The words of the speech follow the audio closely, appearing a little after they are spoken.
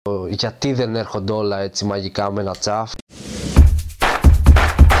γιατί δεν έρχονται όλα έτσι μαγικά με ένα τσάφ.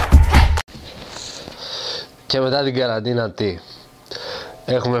 Και μετά την καραντίνα τι?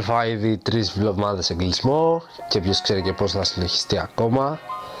 Έχουμε φάει ήδη 3 εβδομάδες εγκλεισμό και ποιος ξέρει και πώς θα συνεχιστεί ακόμα.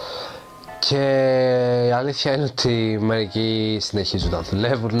 Και η αλήθεια είναι ότι μερικοί συνεχίζουν να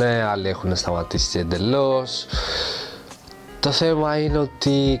δουλεύουν, άλλοι έχουν σταματήσει εντελώς. Το θέμα είναι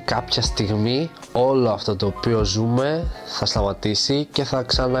ότι κάποια στιγμή όλο αυτό το οποίο ζούμε θα σταματήσει και θα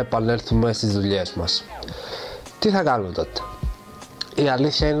ξαναεπανέλθουμε στις δουλειές μας. Τι θα κάνουμε τότε? Η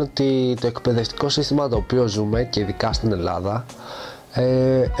αλήθεια είναι ότι το εκπαιδευτικό σύστημα το οποίο ζούμε, και ειδικά στην Ελλάδα,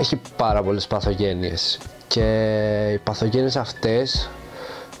 έχει πάρα πολλές παθογένειες και οι παθογένειες αυτές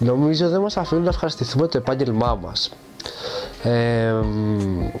νομίζω δεν μας αφήνουν να ευχαριστηθούμε το επάγγελμά μας.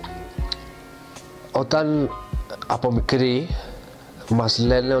 Όταν από μικροί μας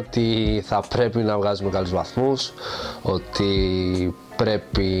λένε ότι θα πρέπει να βγάζουμε καλούς βαθμούς, ότι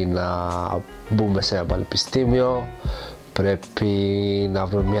πρέπει να μπούμε σε ένα πανεπιστήμιο, πρέπει να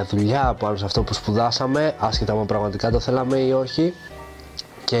βρούμε μια δουλειά πάνω σε αυτό που σπουδάσαμε, άσχετα με πραγματικά το θέλαμε ή όχι.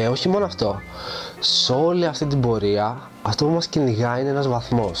 Και όχι μόνο αυτό, σε όλη αυτή την πορεία αυτό που μας κυνηγάει είναι ένας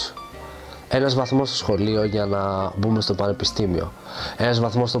βαθμός. Ένας βαθμός στο σχολείο για να μπούμε στο πανεπιστήμιο. Ένας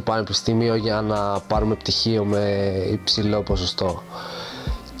βαθμός στο πανεπιστήμιο για να πάρουμε πτυχίο με υψηλό ποσοστό.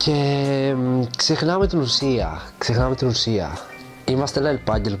 Και ξεχνάμε την ουσία. Είμαστε ένα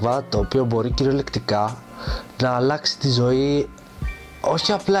επάγγελμα το οποίο μπορεί κυριολεκτικά να αλλάξει τη ζωή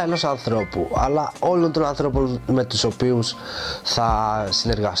όχι απλά ενός ανθρώπου, αλλά όλων των ανθρώπων με τους οποίους θα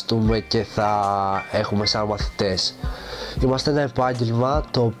συνεργαστούμε και θα έχουμε σαν μαθητές. Είμαστε ένα επάγγελμα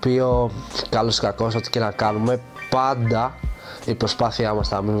το οποίο, καλώς ή κακώς, ό,τι και να κάνουμε, πάντα η προσπάθειά μας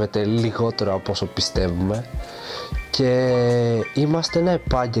θα αμείβεται λιγότερο από όσο πιστεύουμε. Και είμαστε ένα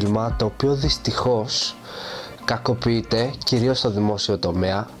επάγγελμα το οποίο δυστυχώς κακοποιείται κυρίως στο δημόσιο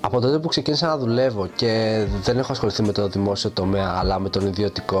τομέα. Από τότε που ξεκίνησα να δουλεύω και δεν έχω ασχοληθεί με το δημόσιο τομέα αλλά με τον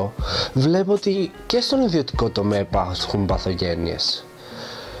ιδιωτικό, βλέπω ότι και στον ιδιωτικό τομέα υπάρχουν παθογένειες.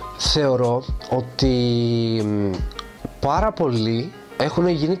 Θεωρώ ότι πάρα πολλοί έχουν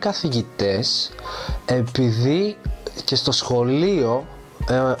γίνει καθηγητές επειδή και στο σχολείο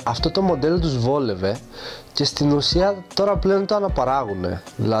αυτό το μοντέλο τους βόλευε και στην ουσία τώρα πλέον το αναπαράγουνε.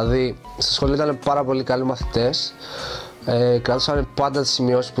 Δηλαδή στο σχολείο ήταν πάρα πολύ καλοί μαθητές, κρατούσαν πάντα τις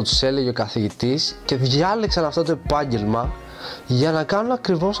σημειώσεις που τους έλεγε ο καθηγητής και διάλεξαν αυτό το επάγγελμα για να κάνουν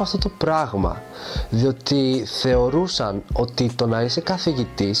ακριβώς αυτό το πράγμα, διότι θεωρούσαν ότι το να είσαι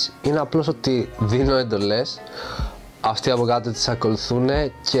καθηγητής είναι απλώς ότι δίνω εντολές, αυτοί από κάτω τις ακολουθούν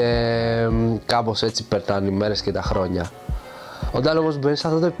και κάπως έτσι περνάνε οι μέρες και τα χρόνια. Όταν όμως μπαίνεις σε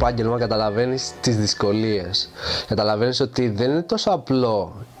αυτό το επάγγελμα καταλαβαίνεις τις δυσκολίες, καταλαβαίνεις ότι δεν είναι τόσο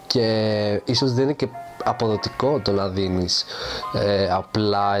απλό και ίσως δεν είναι και αποδοτικό το να δίνεις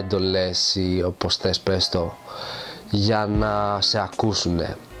απλά εντολές ή όπως θες πες το, για να σε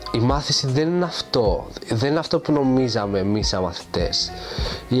ακούσουνε. Η μάθηση δεν είναι αυτό, δεν είναι αυτό που νομίζαμε εμείς σαν μαθητές.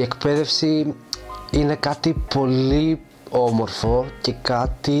 Η εκπαίδευση είναι κάτι πολύ όμορφο και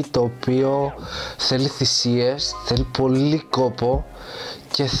κάτι το οποίο θέλει θυσίες, θέλει πολύ κόπο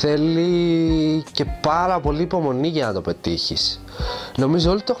και θέλει και πάρα πολύ υπομονή για να το πετύχεις.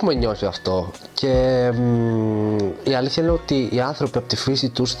 Νομίζω όλοι το έχουμε νιώσει αυτό και η αλήθεια είναι ότι οι άνθρωποι από τη φύση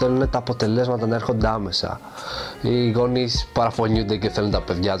τους θέλουν τα αποτελέσματα να έρχονται άμεσα. Οι γονείς παραπονιούνται και θέλουν τα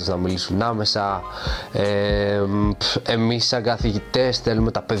παιδιά τους να μιλήσουν άμεσα. Εμείς σαν καθηγητές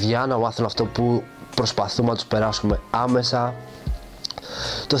θέλουμε τα παιδιά να μάθουν αυτό που προσπαθούμε να τους περάσουμε άμεσα.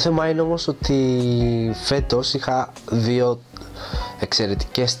 Το θέμα είναι όμως ότι φέτος είχα 2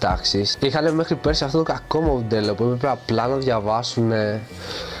 εξαιρετικές τάξεις. Είχαν μέχρι πέρσι αυτό το κακό μοντέλο που έπρεπε απλά να διαβάσουν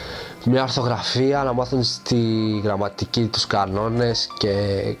μια ορθογραφία, να μάθουν στη γραμματική τους κανόνες και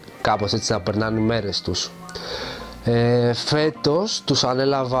κάπως έτσι να περνάνε οι μέρες τους. Φέτος τους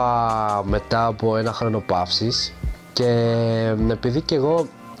ανέλαβα μετά από 1 χρόνο παύσης και επειδή και εγώ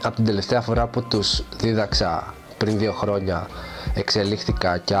από την τελευταία φορά που τους δίδαξα πριν 2 χρόνια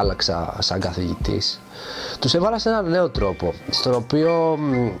εξελίχθηκα και άλλαξα σαν καθηγητής, τους έβαλα σε έναν νέο τρόπο, στον οποίο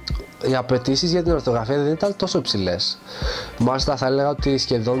οι απαιτήσεις για την ορθογραφία δεν ήταν τόσο υψηλές. Μάλιστα θα έλεγα ότι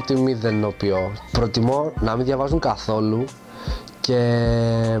σχεδόν τη μηδενοποιώ. Προτιμώ να μην διαβάζουν καθόλου και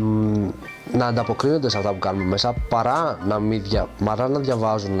να ανταποκρίνονται σε αυτά που κάνουμε μέσα παρά να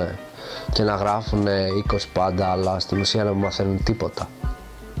διαβάζουν και να γράφουν 20 πάντα αλλά στην ουσία να μην μαθαίνουν τίποτα.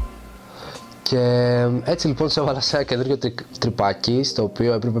 Και έτσι λοιπόν τους έβαλα σε ένα καινούριο τρυπάκι στο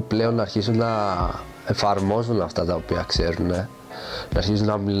οποίο έπρεπε πλέον να αρχίσουν να εφαρμόζουν αυτά τα οποία ξέρουν, να αρχίσουν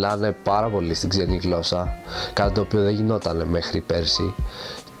να μιλάνε πάρα πολύ στην ξένη γλώσσα, κάτι το οποίο δεν γινόταν μέχρι πέρσι.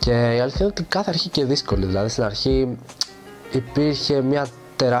 Και η αλήθεια είναι ότι κάθε αρχή και δύσκολη, δηλαδή στην αρχή υπήρχε μια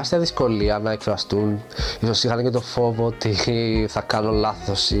τεράστια δυσκολία να εκφραστούν. Ίσως είχαν και το φόβο ότι θα κάνω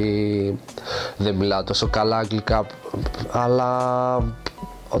λάθος ή δεν μιλάω τόσο καλά αγγλικά, αλλά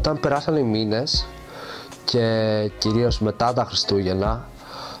όταν περάσαν οι μήνες και κυρίως μετά τα Χριστούγεννα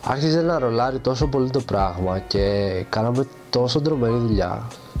άρχισε να ρολάρει τόσο πολύ το πράγμα και κάναμε τόσο τρομερή δουλειά.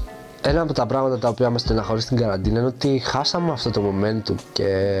 Ένα από τα πράγματα τα οποία μας στεναχωρεί στην καραντίνα είναι ότι χάσαμε αυτό το momentum και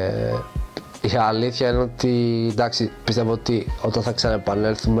η αλήθεια είναι ότι εντάξει, πιστεύω ότι όταν θα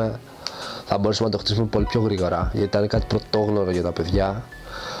ξαναεπανέλθουμε θα μπορούσαμε να το χτίσουμε πολύ πιο γρήγορα, γιατί ήταν κάτι πρωτόγνωρο για τα παιδιά,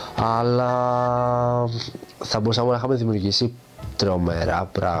 αλλά θα μπορούσαμε να είχαμε δημιουργήσει τρομερά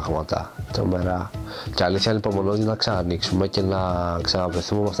πράγματα, τρομερά. Και αλήθεια ανυπομονώ για να ξανανοίξουμε και να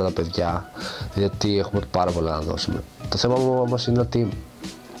ξαναβρεθούμε με αυτά τα παιδιά, γιατί έχουμε πάρα πολλά να δώσουμε. Το θέμα μου όμως είναι ότι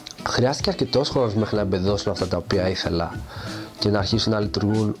χρειάστηκε αρκετός χρόνος μέχρι να εμπεδώσουν αυτά τα οποία ήθελα και να αρχίσουν να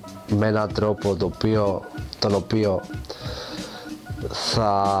λειτουργούν με έναν τρόπο τον οποίο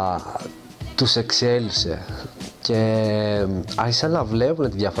θα τους εξέλισε, και άρχισαν να βλέπουν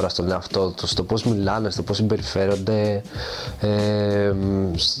τη διαφορά στον εαυτό τους, στο πώς μιλάνε, στο πώς συμπεριφέρονται,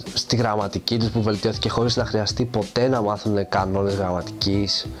 στη γραμματική τους που βελτιώθηκε χωρίς να χρειαστεί ποτέ να μάθουν κανόνες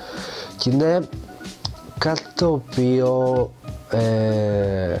γραμματικής, και είναι κάτι το οποίο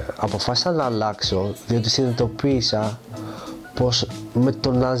αποφάσισα να αλλάξω, διότι συνειδητοποίησα πως με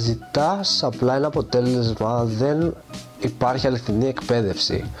το να ζητάς απλά ένα αποτέλεσμα δεν υπάρχει αληθινή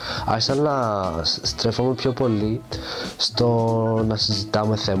εκπαίδευση. Άρχισα να στρέφομαι πιο πολύ στο να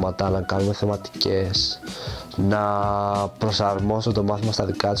συζητάμε θέματα, να κάνουμε θεματικές, να προσαρμόσω το μάθημα στα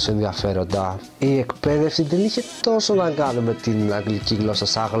δικά τους ενδιαφέροντα. Η εκπαίδευση δεν είχε τόσο να κάνει με την αγγλική γλώσσα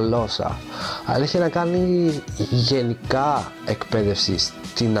σαν γλώσσα, αλλά είχε να κάνει γενικά εκπαίδευση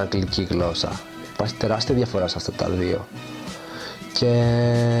στην αγγλική γλώσσα. Υπάρχει τεράστια διαφορά σε αυτά τα δύο. Και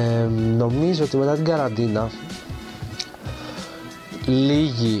νομίζω ότι μετά την καραντίνα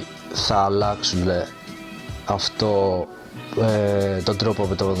λίγοι θα αλλάξουν αυτό, τον τρόπο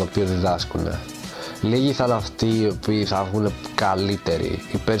με τον οποίο διδάσκουν. Λίγοι θα είναι αυτοί οι οποίοι θα βγουν καλύτεροι.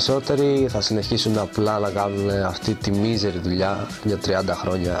 Οι περισσότεροι θα συνεχίσουν απλά να κάνουν αυτή τη μίζερη δουλειά για 30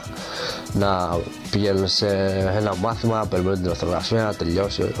 χρόνια, να πηγαίνουν σε ένα μάθημα, να περιμένουν την ορθογραφία, να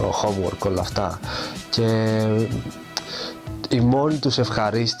τελειώσει ο homework, όλα αυτά. Και η μόνη τους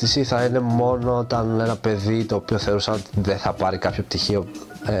ευχαρίστηση θα είναι μόνο όταν ένα παιδί το οποίο θεωρούσαν ότι δεν θα πάρει κάποιο πτυχίο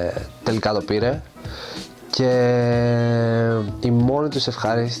τελικά το πήρε, και η μόνη τους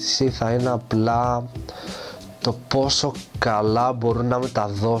ευχαρίστηση θα είναι απλά το πόσο καλά μπορούν να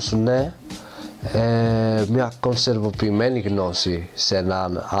μεταδώσουν μια κονσερβοποιημένη γνώση σε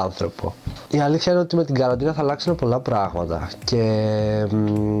έναν άνθρωπο. Η αλήθεια είναι ότι με την καραντίνα θα αλλάξουν πολλά πράγματα, και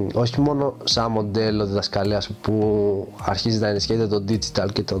όχι μόνο σαν μοντέλο διδασκαλίας που αρχίζει να ενισχύεται το digital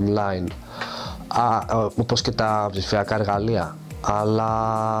και το online, όπως και τα ψηφιακά εργαλεία,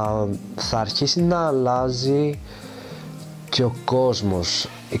 αλλά θα αρχίσει να αλλάζει και ο κόσμος.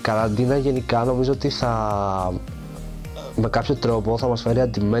 Η καραντίνα γενικά νομίζω ότι με κάποιο τρόπο θα μας φέρει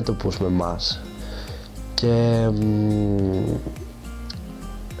αντιμέτωπους με εμάς, και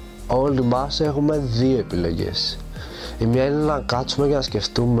όλοι μας έχουμε δύο επιλογές. Η μία είναι να κάτσουμε και να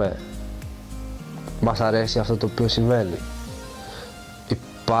σκεφτούμε, μας αρέσει αυτό το οποίο συμβαίνει,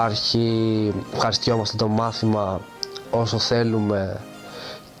 ευχαριστιόμαστε το μάθημα όσο θέλουμε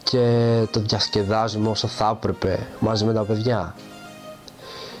και το διασκεδάζουμε όσο θα έπρεπε μαζί με τα παιδιά,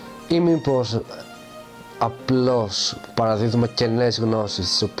 ή μήπως απλώς παραδίδουμε κενές γνώσεις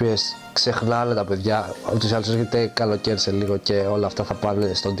τις οποίες ξεχνάνε τα παιδιά, ούτως ή άλλως έρχεται καλοκαίρι σε λίγο και όλα αυτά θα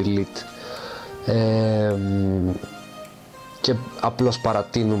πάνε στο delete, και απλώς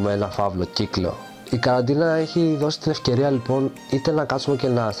παρατείνουμε ένα φαύλο κύκλο. Η καραντίνα έχει δώσει την ευκαιρία λοιπόν είτε να κάτσουμε και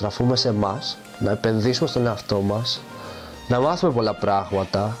να στραφούμε σε εμάς, να επενδύσουμε στον εαυτό μας, να μάθουμε πολλά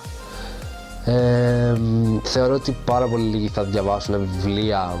πράγματα. Θεωρώ ότι πάρα πολύ λίγοι θα διαβάσουν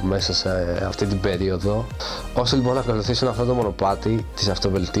βιβλία μέσα σε αυτή την περίοδο. Όσοι λοιπόν ακολουθήσουν αυτό το μονοπάτι της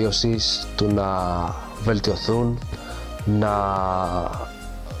αυτοβελτίωσης, του να βελτιωθούν, να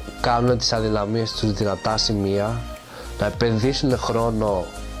κάνουν τις αδυναμίες τους δυνατά σημεία, να επενδύσουν χρόνο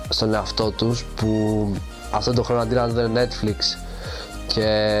στον εαυτό τους, που αυτόν τον χρόνο αντί να δουν Netflix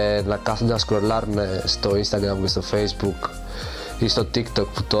και να κάθονται να σκρολάρουν στο Instagram και στο Facebook ή στο TikTok,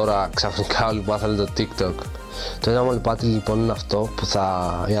 που τώρα ξαφνικά όλοι μάθανε το TikTok. Το ένα μονοπάτι λοιπόν είναι αυτό που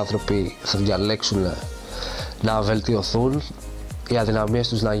οι άνθρωποι θα διαλέξουν να βελτιωθούν, οι αδυναμίες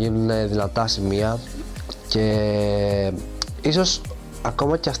τους να γίνουν δυνατά σημεία, και ίσως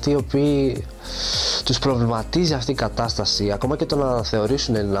ακόμα και αυτοί οι οποίοι τους προβληματίζει αυτή η κατάσταση, ακόμα και το να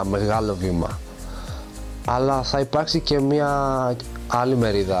θεωρήσουν ένα μεγάλο βήμα, αλλά θα υπάρξει και μια άλλη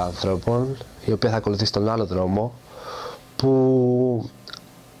μερίδα ανθρώπων η οποία θα ακολουθήσει τον άλλο δρόμο, που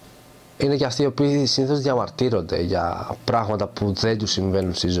είναι και αυτοί οι οποίοι συνήθως διαμαρτύρονται για πράγματα που δεν τους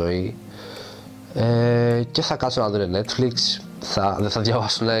συμβαίνουν στη ζωή και θα κάτσουν να δουν Netflix, δεν θα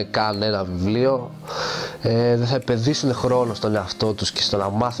διαβάσουν καν ένα βιβλίο, δεν θα επενδύσουν χρόνο στον εαυτό τους και στο να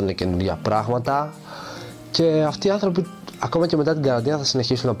μάθουν καινούργια πράγματα, και αυτοί οι άνθρωποι ακόμα και μετά την καραντίνα θα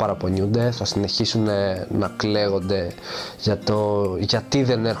συνεχίσουν να παραπονιούνται, θα συνεχίσουν να κλαίγονται για το γιατί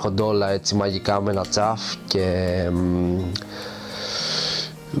δεν έρχονται όλα έτσι μαγικά με ένα τσαφ, και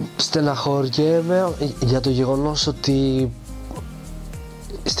στεναχωριέμαι για το γεγονός ότι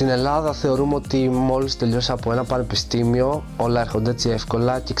στην Ελλάδα θεωρούμε ότι μόλις τελειώσει από ένα πανεπιστήμιο όλα έρχονται έτσι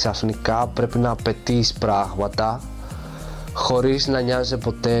εύκολα και ξαφνικά πρέπει να απαιτείς πράγματα χωρίς να νοιάζεσαι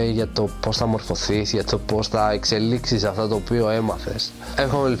ποτέ για το πώς θα μορφωθείς, για το πώς θα εξελίξεις αυτό το οποίο έμαθες.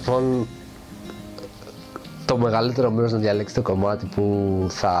 Εύχομαι λοιπόν το μεγαλύτερο μέρος να διαλέξει το κομμάτι που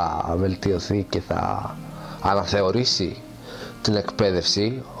θα βελτιωθεί και θα αναθεωρήσει την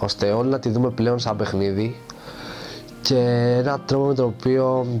εκπαίδευση, ώστε όλοι να τη δούμε πλέον σαν παιχνίδι και έναν τρόπο με τον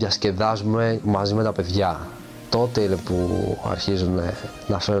οποίο διασκεδάζουμε μαζί με τα παιδιά. Τότε είναι που αρχίζουν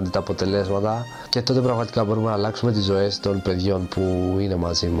να φαίνονται τα αποτελέσματα και τότε πραγματικά μπορούμε να αλλάξουμε τις ζωές των παιδιών που είναι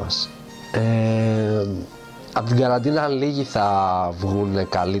μαζί μας. Από την καραντίνα λίγοι θα βγουν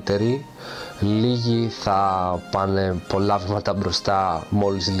καλύτεροι, λίγοι θα πάνε πολλά βήματα μπροστά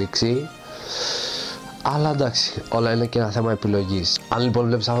μόλις λήξει, αλλά εντάξει, όλα είναι και ένα θέμα επιλογής. Αν λοιπόν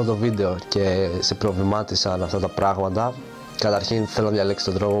βλέπεις αυτό το βίντεο και σε προβλημάτισαν αυτά τα πράγματα, καταρχήν θέλω να διαλέξεις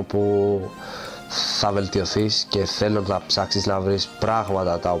τον τρόπο που θα βελτιωθείς και θέλω να ψάξεις να βρεις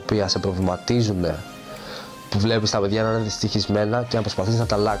πράγματα τα οποία σε προβληματίζουν, που βλέπεις τα παιδιά να είναι δυστυχισμένα, και να προσπαθείς να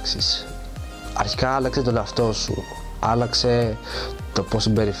τα αλλάξεις. Αρχικά άλλαξε τον εαυτό σου, άλλαξε το πώς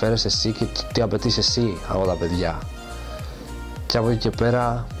συμπεριφέρεσαι εσύ και το τι απαιτείς εσύ από τα παιδιά. Και από εκεί και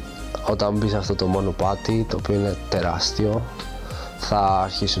πέρα, όταν μπεις σε αυτό το μονοπάτι, το οποίο είναι τεράστιο, θα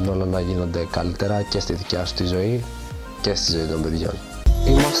αρχίσουν όλα να γίνονται καλύτερα και στη δικιά σου τη ζωή και στη ζωή των παιδιών.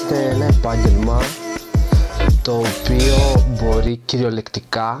 Είμαστε ένα επάγγελμα το οποίο μπορεί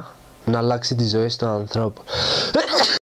κυριολεκτικά να αλλάξει τη ζωή των ανθρώπων.